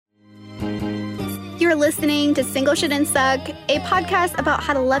You're listening to Single Shouldn't Suck, a podcast about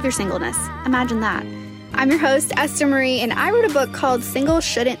how to love your singleness. Imagine that. I'm your host, Esther Marie, and I wrote a book called Single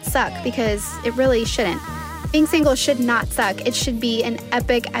Shouldn't Suck because it really shouldn't. Being single should not suck. It should be an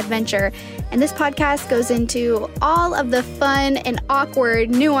epic adventure. And this podcast goes into all of the fun and awkward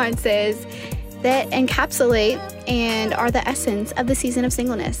nuances that encapsulate and are the essence of the season of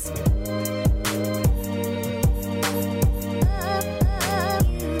singleness.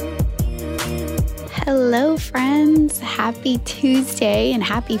 Hello, friends. Happy Tuesday and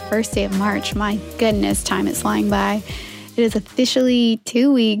happy first day of March. My goodness, time is flying by. It is officially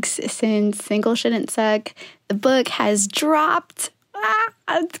 2 weeks since Single Shouldn't Suck. The book has dropped.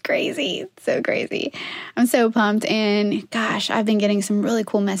 It's crazy. It's so crazy. I'm so pumped. And gosh, I've been getting some really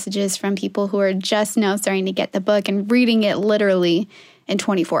cool messages from people who are just now starting to get the book and reading it literally in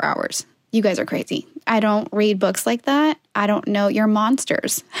 24 hours. You guys are crazy. I don't read books like that. I don't know. You're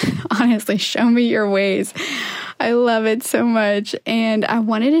monsters. Honestly, show me your ways. I love it so much. And I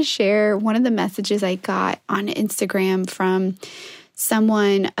wanted to share one of the messages I got on Instagram from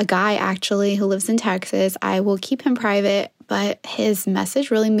someone, a guy actually, who lives in Texas. I will keep him private, but his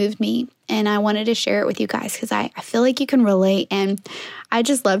message really moved me. And I wanted to share it with you guys because I feel like you can relate. And I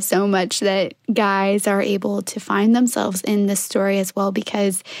just love so much that guys are able to find themselves in this story as well,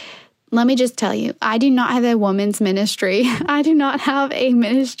 because let me just tell you, I do not have a woman's ministry. I do not have a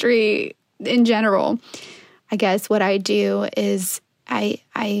ministry in general. I guess what I do is I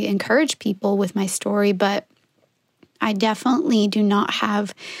encourage people with my story, but I definitely do not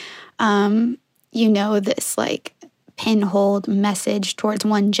have, this like pinhold message towards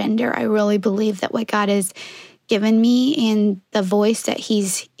one gender. I really believe that what God has given me and the voice that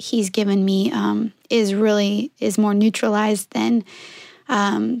He's given me is more neutralized than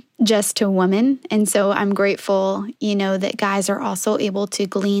just to women. And so I'm grateful, that guys are also able to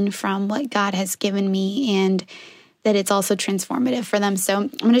glean from what God has given me and that it's also transformative for them. So I'm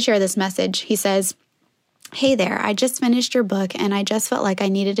going to share this message. He says, "Hey there, I just finished your book and I just felt like I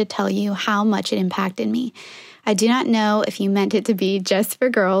needed to tell you how much it impacted me. I do not know if you meant it to be just for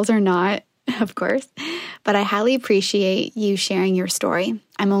girls or not, of course, but I highly appreciate you sharing your story.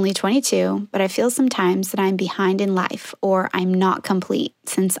 I'm only 22, but I feel sometimes that I'm behind in life or I'm not complete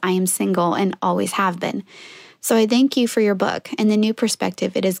since I am single and always have been. So I thank you for your book and the new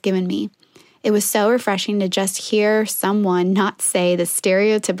perspective it has given me. It was so refreshing to just hear someone not say the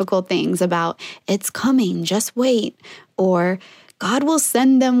stereotypical things about it's coming, just wait, or God will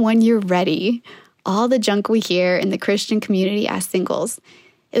send them when you're ready. All the junk we hear in the Christian community as singles.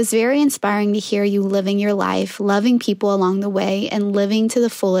 It was very inspiring to hear you living your life, loving people along the way, and living to the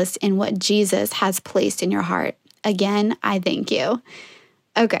fullest in what Jesus has placed in your heart. Again, I thank you."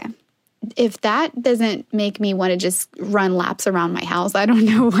 Okay. If that doesn't make me want to just run laps around my house, I don't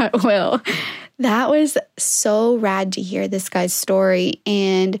know what will. That was so rad to hear this guy's story,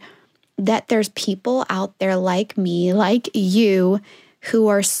 and that there's people out there like me, like you, who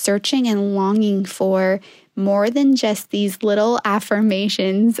are searching and longing for more than just these little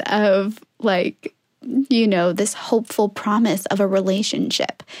affirmations of this hopeful promise of a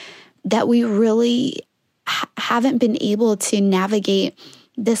relationship, that we really haven't been able to navigate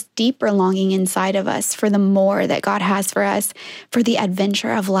this deeper longing inside of us for the more that God has for us, for the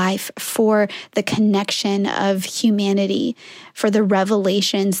adventure of life, for the connection of humanity, for the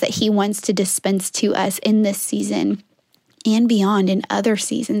revelations that He wants to dispense to us in this season and beyond in other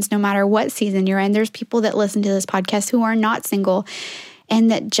seasons. No matter what season you're in, there's people that listen to this podcast who are not single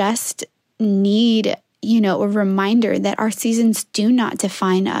and that just need, a reminder that our seasons do not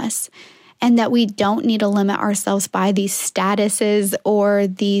define us and that we don't need to limit ourselves by these statuses or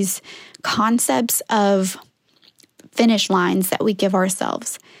these concepts of finish lines that we give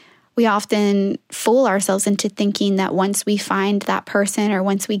ourselves. We often fool ourselves into thinking that once we find that person or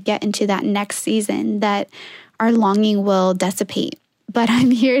once we get into that next season, that our longing will dissipate. But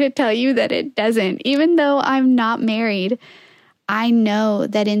I'm here to tell you that it doesn't. Even though I'm not married, I know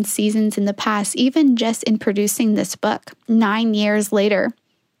that in seasons in the past, even just in producing this book, 9 years later,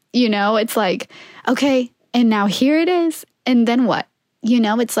 it's like, okay, and now here it is. And then what?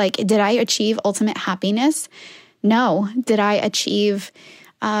 It's like, did I achieve ultimate happiness? No. Did I achieve,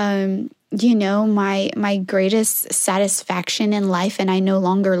 my greatest satisfaction in life and I no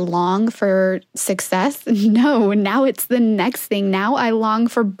longer long for success? No, now it's the next thing. Now I long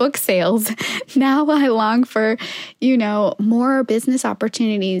for book sales. Now I long for, more business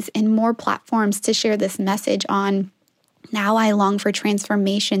opportunities and more platforms to share this message on. Now I long for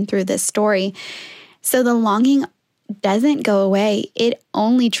transformation through this story. So the longing doesn't go away. It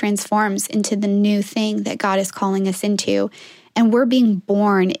only transforms into the new thing that God is calling us into. And we're being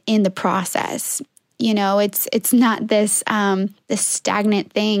born in the process. It's not this this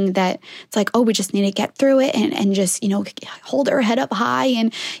stagnant thing that it's like, oh, we just need to get through it and just, hold our head up high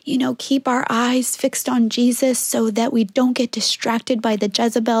and, keep our eyes fixed on Jesus so that we don't get distracted by the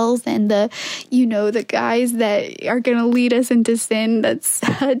Jezebels and the guys that are going to lead us into sin. That's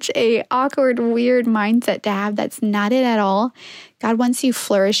such a awkward, weird mindset to have. That's not it at all. God wants you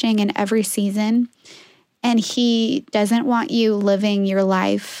flourishing in every season, and He doesn't want you living your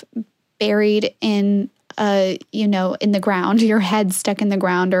life buried in the ground, your head stuck in the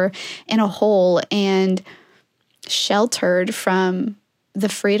ground or in a hole, and sheltered from the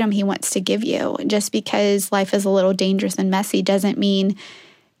freedom He wants to give you. Just because life is a little dangerous and messy doesn't mean,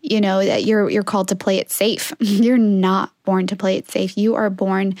 that you're called to play it safe. You're not born to play it safe. You are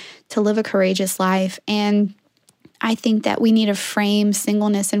born to live a courageous life. And I think that we need to frame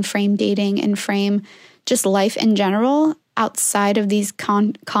singleness and frame dating and frame just life in general outside of these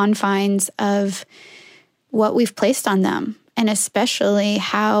confines of what we've placed on them, and especially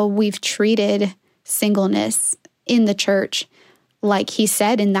how we've treated singleness in the church. Like he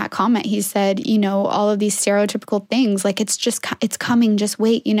said in that comment, he said, all of these stereotypical things, like it's coming, just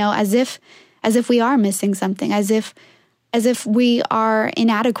wait, as if we are missing something, as if we are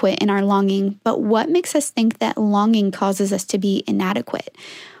inadequate in our longing. But what makes us think that longing causes us to be inadequate?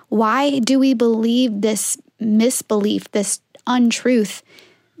 Why do we believe this misbelief, this untruth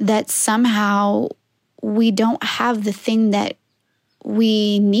that somehow we don't have the thing that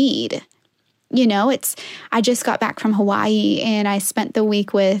we need? I just got back from Hawaii and I spent the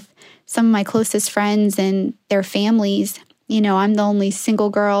week with some of my closest friends and their families. I'm the only single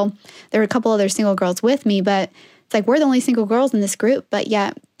girl. There were a couple other single girls with me, but it's like we're the only single girls in this group, but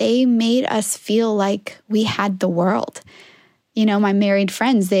yet they made us feel like we had the world. My married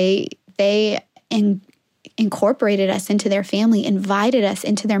friends, they incorporated us into their family, invited us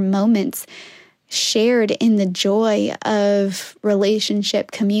into their moments, shared in the joy of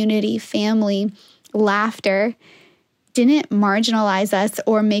relationship, community, family, laughter, didn't marginalize us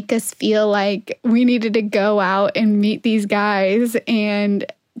or make us feel like we needed to go out and meet these guys and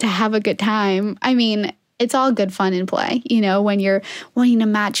to have a good time. I mean, it's all good fun and play, when you're wanting to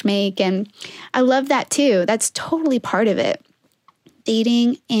matchmake. And I love that too. That's totally part of it.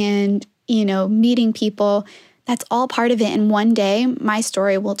 Dating and, meeting people, that's all part of it. And one day my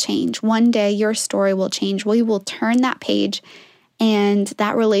story will change. One day your story will change. We will turn that page and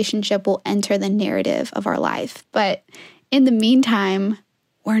that relationship will enter the narrative of our life. But in the meantime,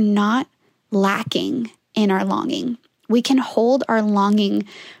 we're not lacking in our longing. We can hold our longing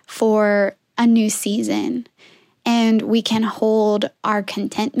for a new season, and we can hold our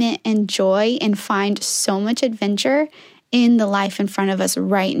contentment and joy and find so much adventure in the life in front of us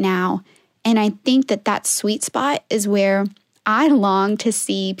right now. And I think that sweet spot is where I long to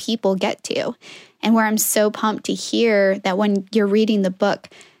see people get to, and where I'm so pumped to hear that when you're reading the book,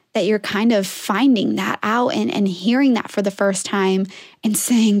 that you're kind of finding that out and hearing that for the first time and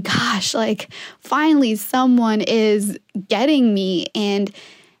saying, gosh, like finally someone is getting me and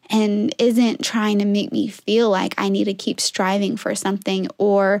isn't trying to make me feel like I need to keep striving for something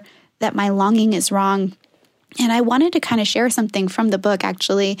or that my longing is wrong. And I wanted to kind of share something from the book,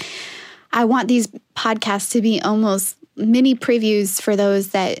 actually. I want these podcasts to be almost mini previews for those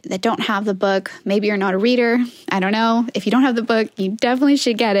that don't have the book. Maybe you're not a reader. I don't know. If you don't have the book, you definitely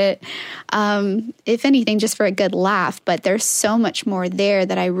should get it. If anything, just for a good laugh. But there's so much more there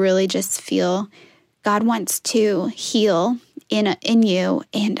that I really just feel God wants to heal in you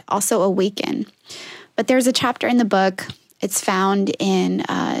and also awaken. But there's a chapter in the book. It's found in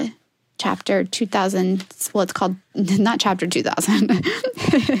chapter 2000. Well, it's called not chapter 2000.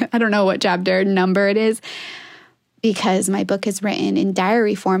 I don't know what chapter number it is, because my book is written in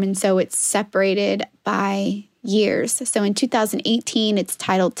diary form, and so it's separated by years. So in 2018, it's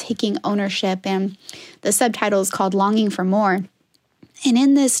titled Taking Ownership, and the subtitle is called Longing for More. And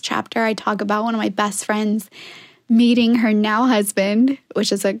in this chapter, I talk about one of my best friends meeting her now husband,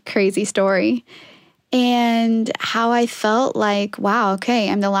 which is a crazy story, and how I felt like, wow, okay,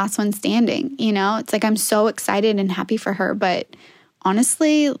 I'm the last one standing. It's like I'm so excited and happy for her, but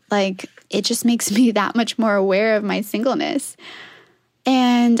honestly, like, it just makes me that much more aware of my singleness.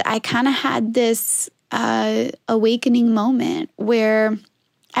 And I kind of had this awakening moment where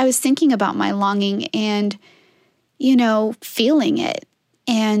I was thinking about my longing and, feeling it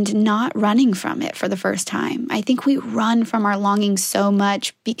and not running from it for the first time. I think we run from our longing so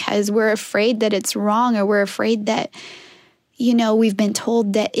much because we're afraid that it's wrong, or we're afraid that, we've been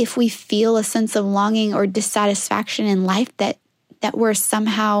told that if we feel a sense of longing or dissatisfaction in life, that we're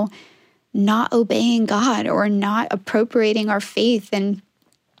somehow not obeying God or not appropriating our faith. And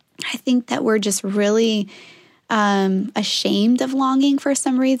I think that we're just really ashamed of longing for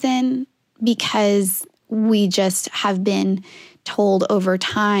some reason, because we just have been told over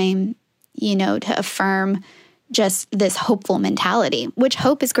time, to affirm just this hopeful mentality, which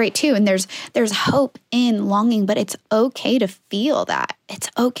hope is great too. And there's hope in longing, but it's okay to feel that. It's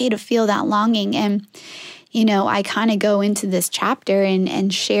okay to feel that longing. And, I kind of go into this chapter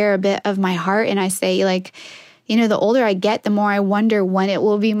and share a bit of my heart. And I say, like, the older I get, the more I wonder when it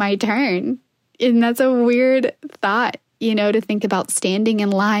will be my turn. And that's a weird thought, to think about standing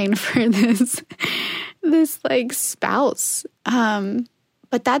in line for this like spouse.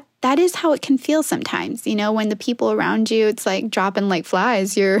 But that is how it can feel sometimes, when the people around you, it's like dropping like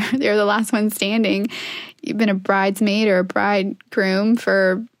flies. They're the last one standing. You've been a bridesmaid or a bridegroom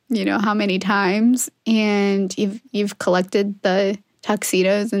for, how many times, and you've collected the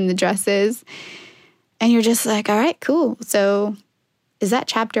tuxedos and the dresses, and you're just like, all right, cool. So is that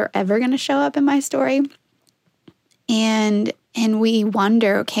chapter ever going to show up in my story? And we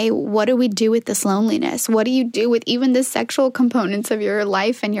wonder, okay, what do we do with this loneliness? What do you do with even the sexual components of your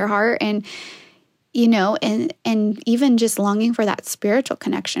life and your heart? And, and even just longing for that spiritual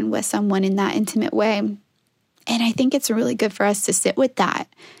connection with someone in that intimate way. And I think it's really good for us to sit with that,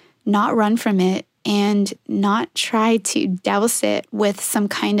 not run from it, and not try to douse it with some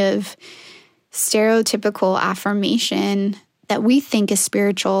kind of stereotypical affirmation that we think is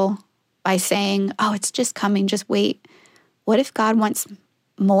spiritual by saying, oh, it's just coming, just wait. What if God wants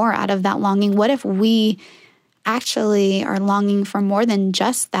more out of that longing? What if we actually are longing for more than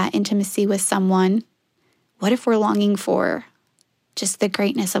just that intimacy with someone? What if we're longing for just the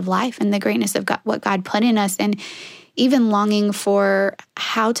greatness of life and the greatness of God, what God put in us, and even longing for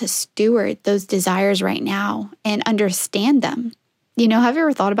how to steward those desires right now and understand them? Have you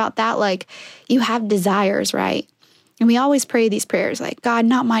ever thought about that? Like, you have desires, right? And we always pray these prayers like, God,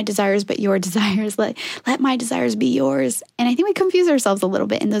 not my desires, but your desires. Let my desires be yours. And I think we confuse ourselves a little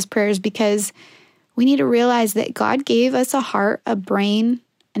bit in those prayers, because we need to realize that God gave us a heart, a brain,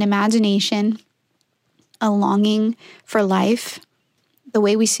 an imagination, a longing for life, the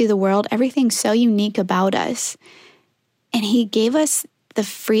way we see the world, everything's so unique about us. And he gave us the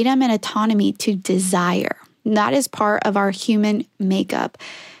freedom and autonomy to desire. And that is part of our human makeup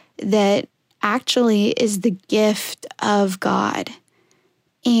that actually is the gift of God.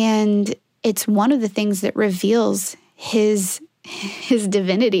 And it's one of the things that reveals his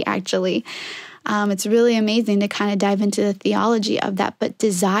divinity, actually. It's really amazing to kind of dive into the theology of that. But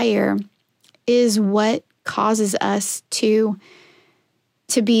desire is what causes us to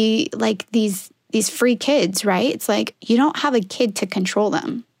be like these free kids, right? It's like you don't have a kid to control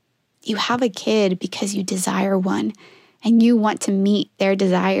them. You have a kid because you desire one and you want to meet their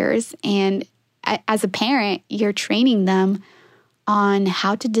desires. And as a parent, you're training them on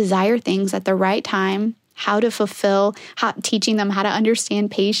how to desire things at the right time, how to fulfill, teaching them how to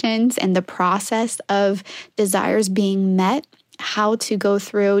understand patience and the process of desires being met, how to go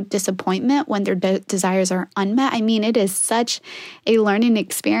through disappointment when their desires are unmet. I mean, it is such a learning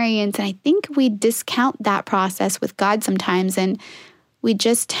experience. And I think we discount that process with God sometimes. And we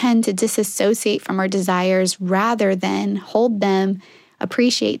just tend to disassociate from our desires rather than hold them,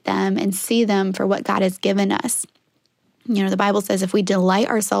 appreciate them, and see them for what God has given us. The Bible says if we delight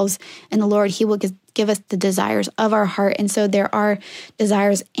ourselves in the Lord, he will give us the desires of our heart. And so there are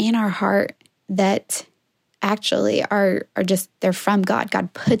desires in our heart that actually are just, they're from God.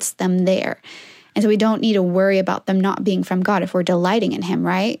 God puts them there. And so we don't need to worry about them not being from God if we're delighting in him,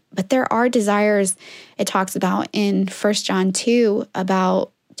 right? But there are desires, it talks about in 1 John 2,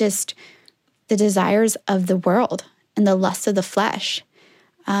 about just the desires of the world and the lust of the flesh.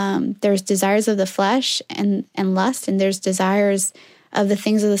 There's desires of the flesh and lust, and there's desires of the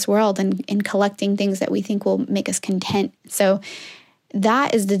things of this world and collecting things that we think will make us content. So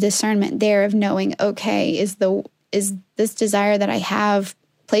that is the discernment there of knowing, okay, is this desire that I have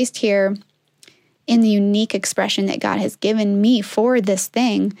placed here in the unique expression that God has given me for this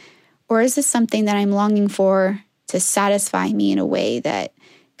thing, or is this something that I'm longing for to satisfy me in a way that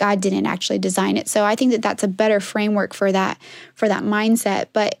God didn't actually design it? So I think that that's a better framework for that mindset.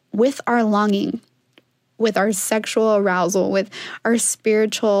 But with our longing, with our sexual arousal, with our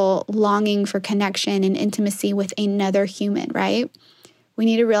spiritual longing for connection and intimacy with another human, right? We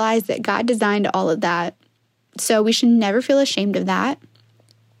need to realize that God designed all of that. So we should never feel ashamed of that.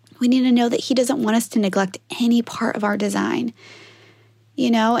 We need to know that he doesn't want us to neglect any part of our design.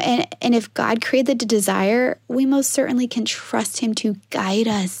 And if God created the desire, we most certainly can trust him to guide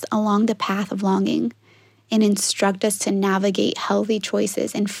us along the path of longing and instruct us to navigate healthy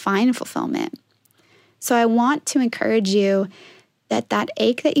choices and find fulfillment. So I want to encourage you that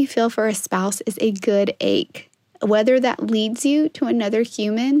ache that you feel for a spouse is a good ache. Whether that leads you to another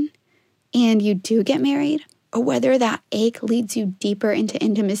human and you do get married, or whether that ache leads you deeper into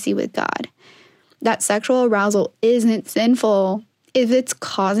intimacy with God. That sexual arousal isn't sinful. If it's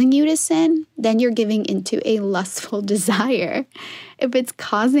causing you to sin, then you're giving into a lustful desire. If it's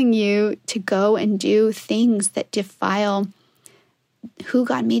causing you to go and do things that defile who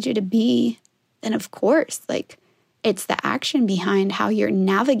God made you to be, then of course, it's the action behind how you're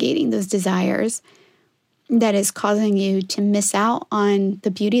navigating those desires that is causing you to miss out on the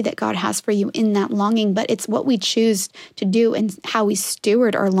beauty that God has for you in that longing. But it's what we choose to do and how we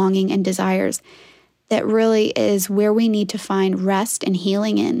steward our longing and desires that really is where we need to find rest and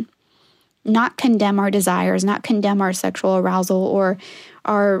healing in. Not condemn our desires, not condemn our sexual arousal or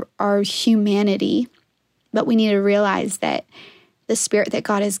our humanity, but we need to realize that the spirit that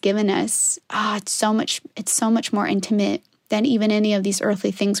God has given us, it's so much more intimate than even any of these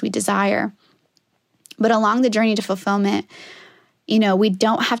earthly things we desire. But along the journey to fulfillment, we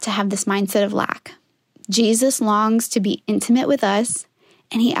don't have to have this mindset of lack. Jesus longs to be intimate with us,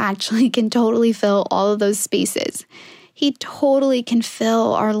 and he actually can totally fill all of those spaces. He totally can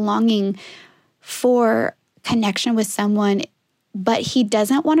fill our longing for connection with someone, but he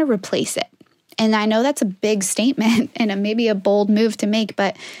doesn't want to replace it. And I know that's a big statement and maybe a bold move to make,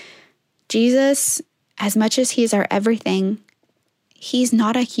 but Jesus, as much as he's our everything, he's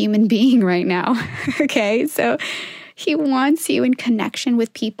not a human being right now, okay? So he wants you in connection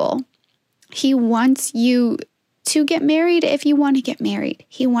with people. He wants you to get married if you want to get married.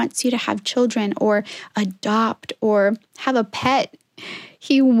 He wants you to have children or adopt or have a pet.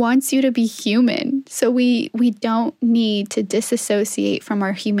 He wants you to be human. So we don't need to disassociate from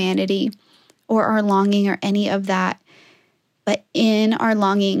our humanity or our longing or any of that. But in our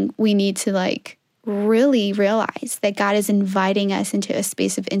longing, we need to really realize that God is inviting us into a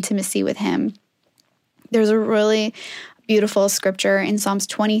space of intimacy with him. There's a really beautiful scripture in Psalms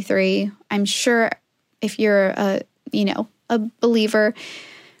 23. I'm sure if you're a believer,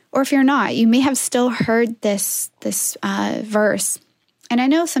 or if you're not, you may have still heard this verse. And I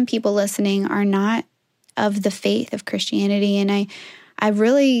know some people listening are not of the faith of Christianity, and I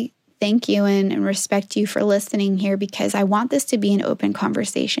really thank you and respect you for listening here, because I want this to be an open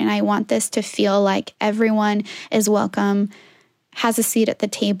conversation. I want this to feel like everyone is welcome, has a seat at the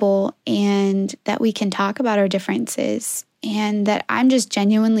table, and that we can talk about our differences, and that I'm just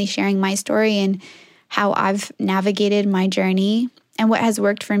genuinely sharing my story and how I've navigated my journey and what has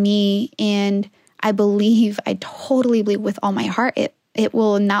worked for me. And I totally believe with all my heart, it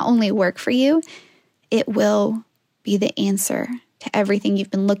will not only work for you, it will be the answer to everything you've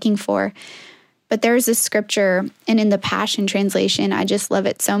been looking for. But there's this scripture, and in the Passion Translation, I just love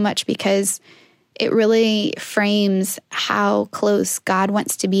it so much because it really frames how close God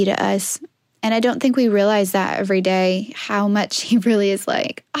wants to be to us. And I don't think we realize that every day, how much he really is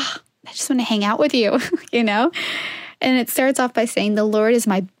like, I just want to hang out with you, And it starts off by saying, the Lord is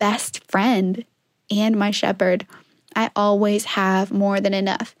my best friend and my shepherd. I always have more than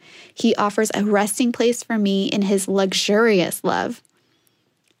enough. He offers a resting place for me in his luxurious love.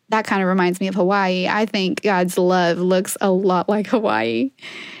 That kind of reminds me of Hawaii. I think God's love looks a lot like Hawaii.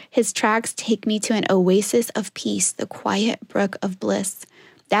 His tracks take me to an oasis of peace, the quiet brook of bliss.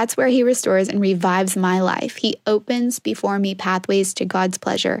 That's where he restores and revives my life. He opens before me pathways to God's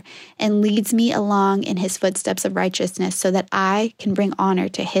pleasure and leads me along in his footsteps of righteousness so that I can bring honor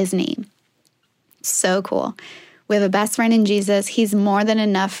to his name. So cool. We have a best friend in Jesus. He's more than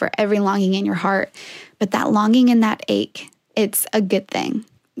enough for every longing in your heart. But that longing and that ache, it's a good thing.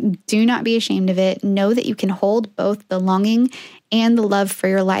 Do not be ashamed of it. Know that you can hold both the longing and the love for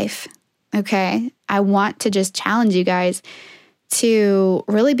your life. Okay? I want to just challenge you guys to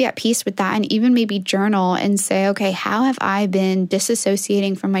really be at peace with that, and even maybe journal and say, okay, how have I been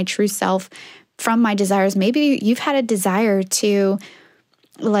disassociating from my true self, from my desires? Maybe you've had a desire to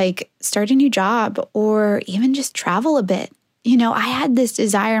start a new job or even just travel a bit. I had this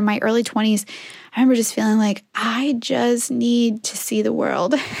desire in my early 20s. I remember just feeling like I just need to see the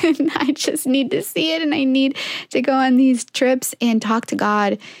world and I just need to see it. And I need to go on these trips and talk to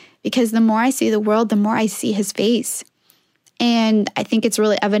God, because the more I see the world, the more I see his face. And I think it's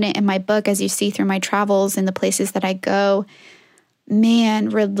really evident in my book, as you see through my travels and the places that I go. Man,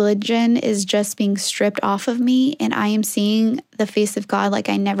 religion is just being stripped off of me, and I am seeing the face of God like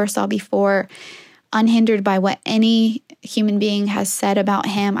I never saw before, unhindered by what any human being has said about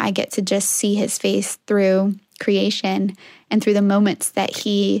him. I get to just see his face through creation and through the moments that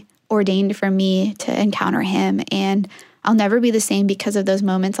he ordained for me to encounter him. And I'll never be the same because of those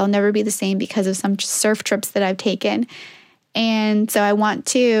moments. I'll never be the same because of some surf trips that I've taken. And so I want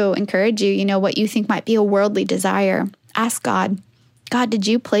to encourage you, what you think might be a worldly desire. Ask God, did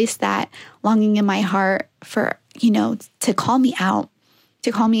you place that longing in my heart for, to call me out,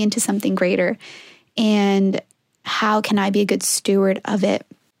 to call me into something greater? And how can I be a good steward of it?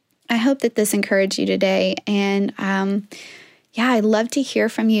 I hope that this encouraged you today. And I'd love to hear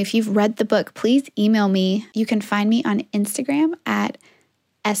from you. If you've read the book, please email me. You can find me on Instagram at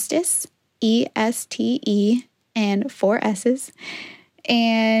Estes, ESTE, and 4 S's.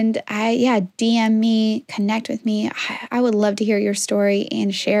 And DM me, connect with me. I would love to hear your story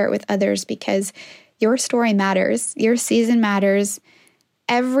and share it with others, because your story matters. Your season matters.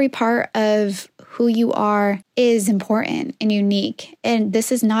 Every part of who you are is important and unique. And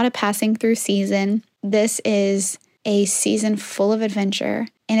this is not a passing through season. This is a season full of adventure,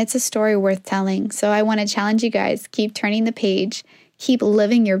 and it's a story worth telling. So I want to challenge you guys, keep turning the page, keep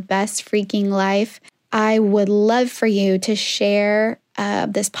living your best freaking life. I would love for you to share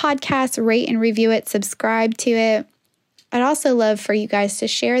this podcast, rate and review it, subscribe to it. I'd also love for you guys to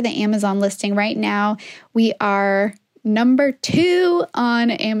share the Amazon listing. Right now, we are number 2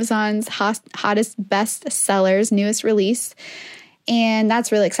 on Amazon's hottest best sellers, newest release. And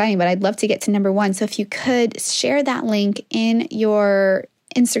that's really exciting, but I'd love to get to number 1. So if you could share that link in your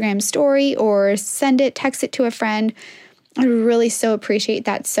Instagram story or text it to a friend, I really so appreciate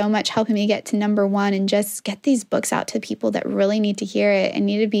that so much, helping me get to number 1 and just get these books out to people that really need to hear it and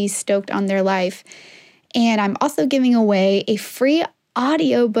need to be stoked on their life. And I'm also giving away a free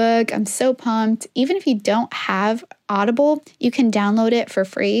audiobook. I'm so pumped. Even if you don't have Audible, you can download it for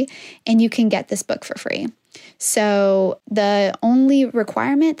free and you can get this book for free. So the only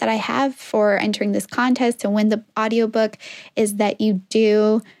requirement that I have for entering this contest to win the audiobook is that you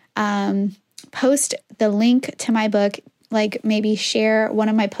do post the link to my book, like maybe share one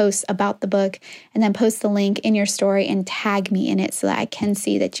of my posts about the book and then post the link in your story and tag me in it so that I can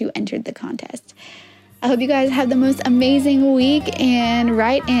see that you entered the contest. I hope you guys have the most amazing week, and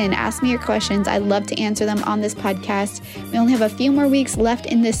write in, ask me your questions. I'd love to answer them on this podcast. We only have a few more weeks left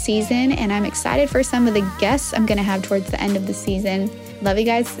in this season, and I'm excited for some of the guests I'm going to have towards the end of the season. Love you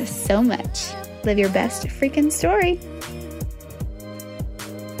guys so much. Live your best freaking story.